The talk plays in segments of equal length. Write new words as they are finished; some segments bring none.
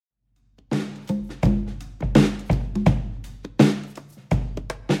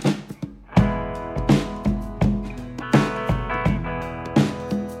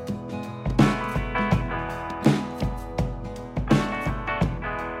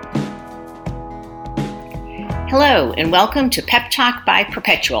Hello, and welcome to Pep Talk by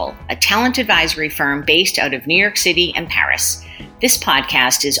Perpetual, a talent advisory firm based out of New York City and Paris. This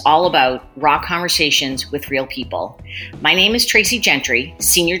podcast is all about raw conversations with real people. My name is Tracy Gentry,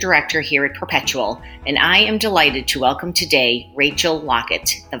 Senior Director here at Perpetual, and I am delighted to welcome today Rachel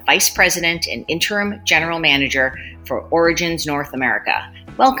Lockett, the Vice President and Interim General Manager for Origins North America.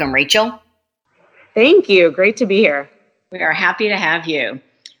 Welcome, Rachel. Thank you. Great to be here. We are happy to have you.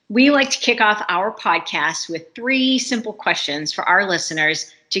 We like to kick off our podcast with 3 simple questions for our listeners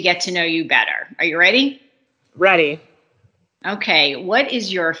to get to know you better. Are you ready? Ready. Okay. What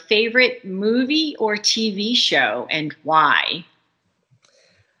is your favorite movie or TV show and why?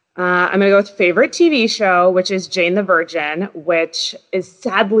 I'm going to go with favorite TV show, which is Jane the Virgin, which is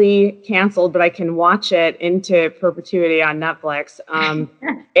sadly canceled, but I can watch it into perpetuity on Netflix.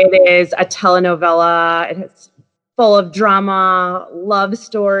 It is a telenovela. It's full of drama, love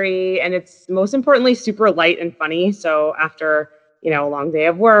story, and it's most importantly super light and funny. So after, a long day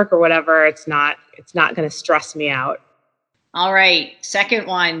of work or whatever, it's not going to stress me out. All right. Second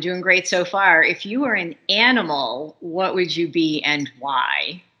one, doing great so far. If you were an animal, what would you be and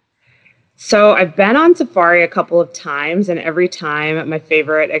why? So I've been on safari a couple of times, and every time my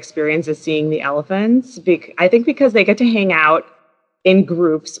favorite experience is seeing the elephants. I think because they get to hang out in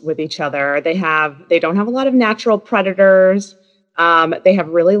groups with each other. They don't have a lot of natural predators. They have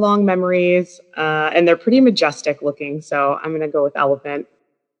really long memories, and they're pretty majestic looking. So I'm going to go with elephant.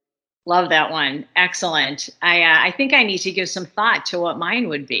 Love that one. Excellent. I think I need to give some thought to what mine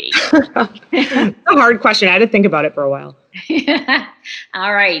would be. It's a hard question. I had to think about it for a while.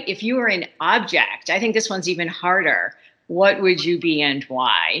 All right. If you were an object, I think this one's even harder. What would you be and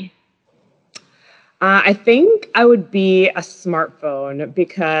why? I think I would be a smartphone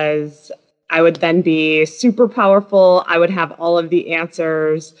because I would then be super powerful. I would have all of the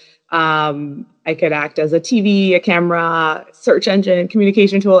answers. I could act as a TV, a camera, search engine,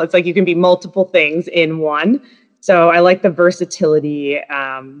 communication tool. It's like you can be multiple things in one. So I like the versatility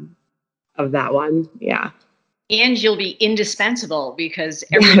of that one. Yeah. And you'll be indispensable because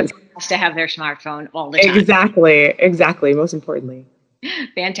everyone has to have their smartphone all the time. Exactly. Most importantly.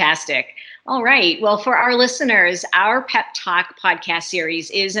 Fantastic. All right. Well, for our listeners, our Pep Talk podcast series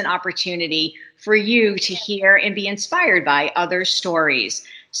is an opportunity for you to hear and be inspired by other stories.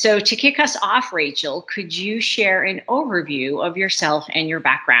 So to kick us off, Rachel, could you share an overview of yourself and your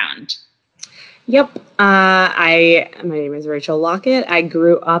background? Yep. My name is Rachel Lockett. I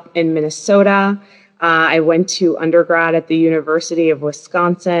grew up in Minnesota. I went to undergrad at the University of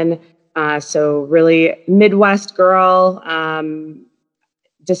Wisconsin. So really Midwest girl.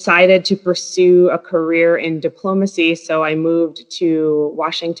 Decided to pursue a career in diplomacy. So I moved to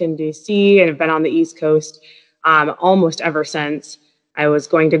Washington, D.C. and have been on the East Coast almost ever since. I was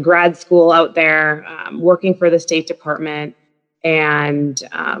going to grad school out there, working for the State Department. And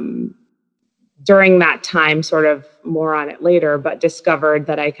during that time, sort of more on it later, but discovered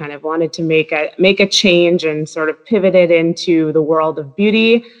that I kind of wanted to make a change and sort of pivoted into the world of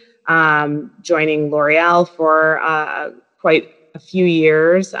beauty, joining L'Oreal for quite a few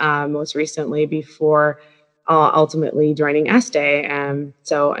years, most recently before ultimately joining Estee.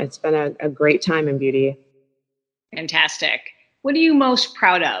 So it's been a great time in beauty. Fantastic. What are you most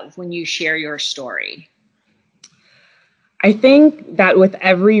proud of when you share your story? I think that with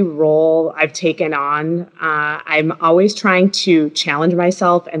every role I've taken on, I'm always trying to challenge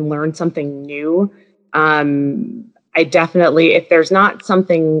myself and learn something new. I definitely, if there's not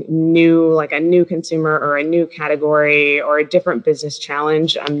something new, like a new consumer or a new category or a different business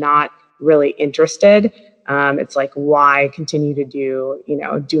challenge, I'm not really interested. It's like, why continue to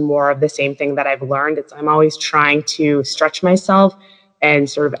do more of the same thing that I've learned? I'm always trying to stretch myself and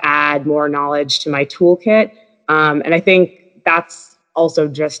sort of add more knowledge to my toolkit. And I think that's also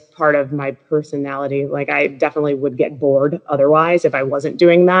just part of my personality. Like I definitely would get bored otherwise if I wasn't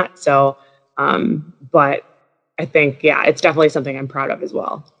doing that. So, but I think, it's definitely something I'm proud of as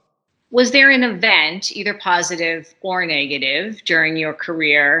well. Was there an event, either positive or negative, during your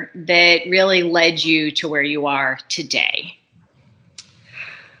career that really led you to where you are today?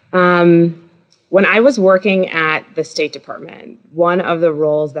 When I was working at the State Department, one of the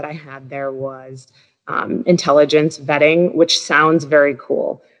roles that I had there was intelligence vetting, which sounds very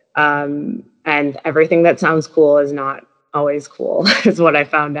cool. And everything that sounds cool is not always cool, is what I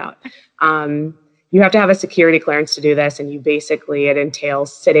found out. You have to have a security clearance to do this, and it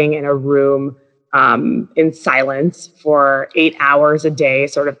entails sitting in a room in silence for 8 hours a day,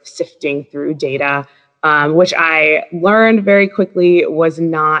 sort of sifting through data which I learned very quickly was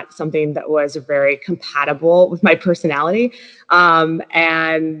not something that was very compatible with my personality.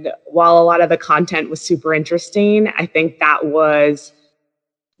 And while a lot of the content was super interesting, I think that was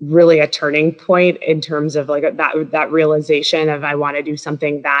really a turning point in terms of like that realization of I want to do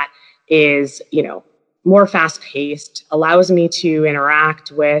something that is, more fast paced, allows me to interact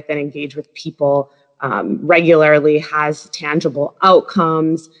with and engage with people regularly, has tangible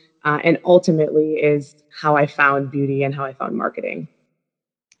outcomes, and ultimately is how I found beauty and how I found marketing.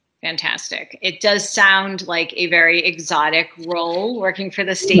 Fantastic. It does sound like a very exotic role working for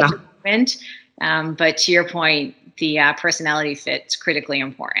the State Department. But to your point, the personality fit's critically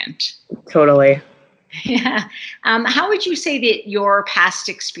important. Totally. Yeah. How would you say that your past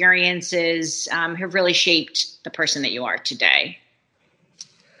experiences have really shaped the person that you are today?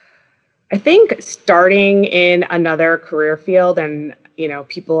 I think starting in another career field and,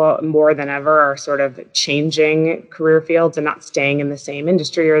 people more than ever are sort of changing career fields and not staying in the same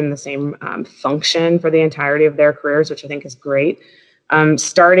industry or in the same function for the entirety of their careers, which I think is great.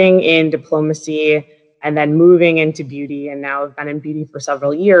 Starting in diplomacy and then moving into beauty. And now I've been in beauty for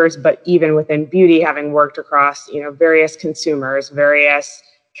several years, but even within beauty, having worked across, various consumers, various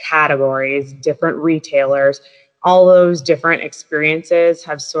categories, different retailers, all those different experiences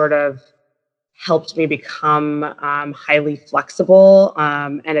have sort of helped me become highly flexible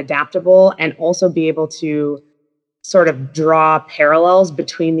and adaptable, and also be able to sort of draw parallels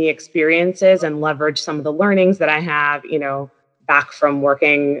between the experiences and leverage some of the learnings that I have, back from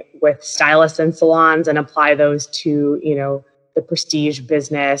working with stylists and salons and apply those to, the prestige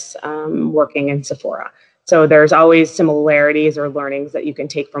business, working in Sephora. So there's always similarities or learnings that you can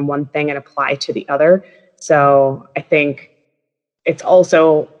take from one thing and apply to the other. So I think it's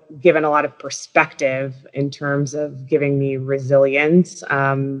also given a lot of perspective in terms of giving me resilience,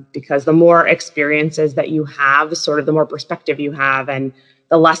 because the more experiences that you have, sort of the more perspective you have, and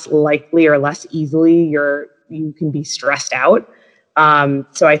the less likely or less easily you can be stressed out.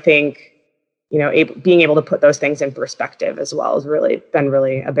 So I think, being able to put those things in perspective as well has really been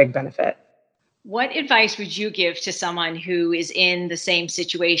a big benefit. What advice would you give to someone who is in the same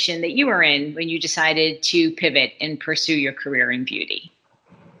situation that you were in when you decided to pivot and pursue your career in beauty?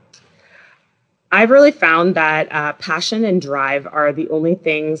 I've really found that passion and drive are the only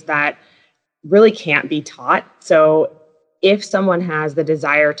things that really can't be taught. So if someone has the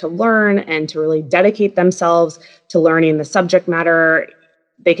desire to learn and to really dedicate themselves to learning the subject matter,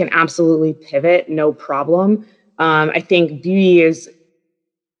 they can absolutely pivot, no problem. I think beauty is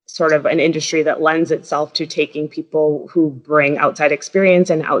sort of an industry that lends itself to taking people who bring outside experience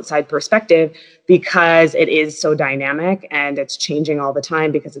and outside perspective, because it is so dynamic and it's changing all the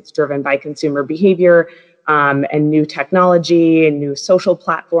time, because it's driven by consumer behavior and new technology and new social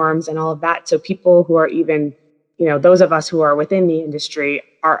platforms and all of that. So people who are even, those of us who are within the industry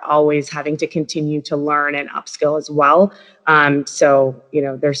are always having to continue to learn and upskill as well. So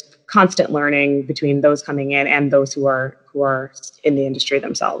there's constant learning between those coming in and those who are in the industry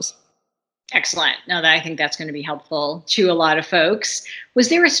themselves. Excellent. No, I think that's going to be helpful to a lot of folks. Was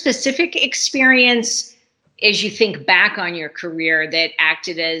there a specific experience as you think back on your career that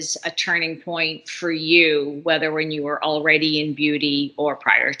acted as a turning point for you, whether when you were already in beauty or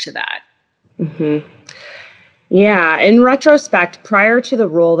prior to that? Mm-hmm. Yeah. In retrospect, prior to the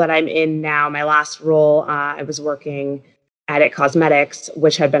role that I'm in now, my last role, I was working at IT Cosmetics,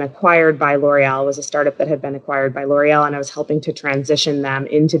 which had been acquired by L'Oreal. It was a startup that had been acquired by L'Oreal, and I was helping to transition them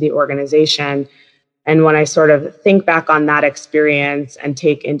into the organization. And when I sort of think back on that experience and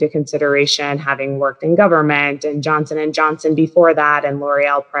take into consideration having worked in government and Johnson & Johnson before that and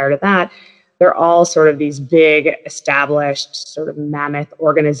L'Oreal prior to that, they're all sort of these big established sort of mammoth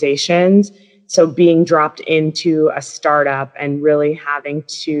organizations. So being dropped into a startup and really having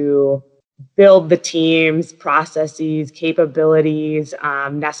to build the teams, processes, capabilities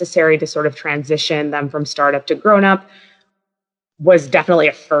necessary to sort of transition them from startup to grown-up was definitely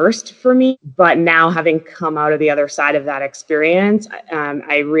a first for me. But now, having come out of the other side of that experience,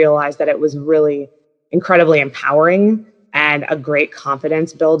 I realized that it was really incredibly empowering and a great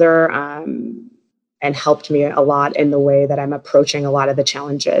confidence builder, and helped me a lot in the way that I'm approaching a lot of the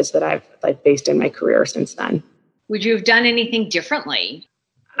challenges that I've faced in my career since then. Would you have done anything differently?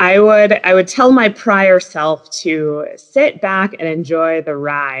 I would tell my prior self to sit back and enjoy the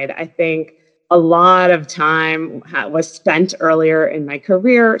ride. I think a lot of time was spent earlier in my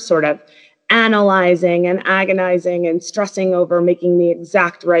career sort of analyzing and agonizing and stressing over making the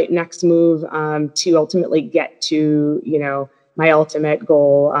exact right next move to ultimately get to, my ultimate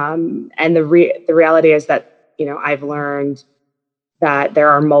goal. And the reality is that, I've learned that there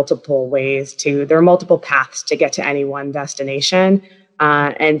are multiple paths to get to any one destination.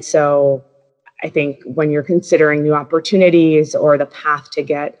 And so I think when you're considering new opportunities or the path to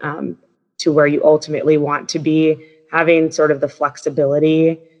get to where you ultimately want to be, having sort of the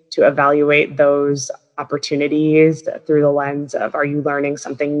flexibility to evaluate those opportunities through the lens of, are you learning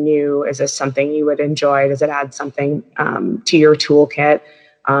something new? Is this something you would enjoy? Does it add something to your toolkit?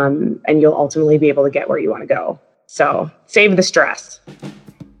 And you'll ultimately be able to get where you want to go. So save the stress.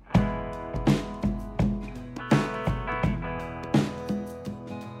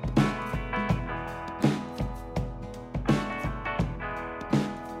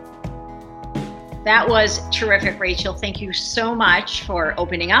 That was terrific, Rachel. Thank you so much for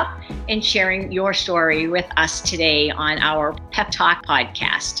opening up and sharing your story with us today on our Pep Talk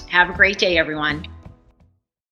podcast. Have a great day, everyone.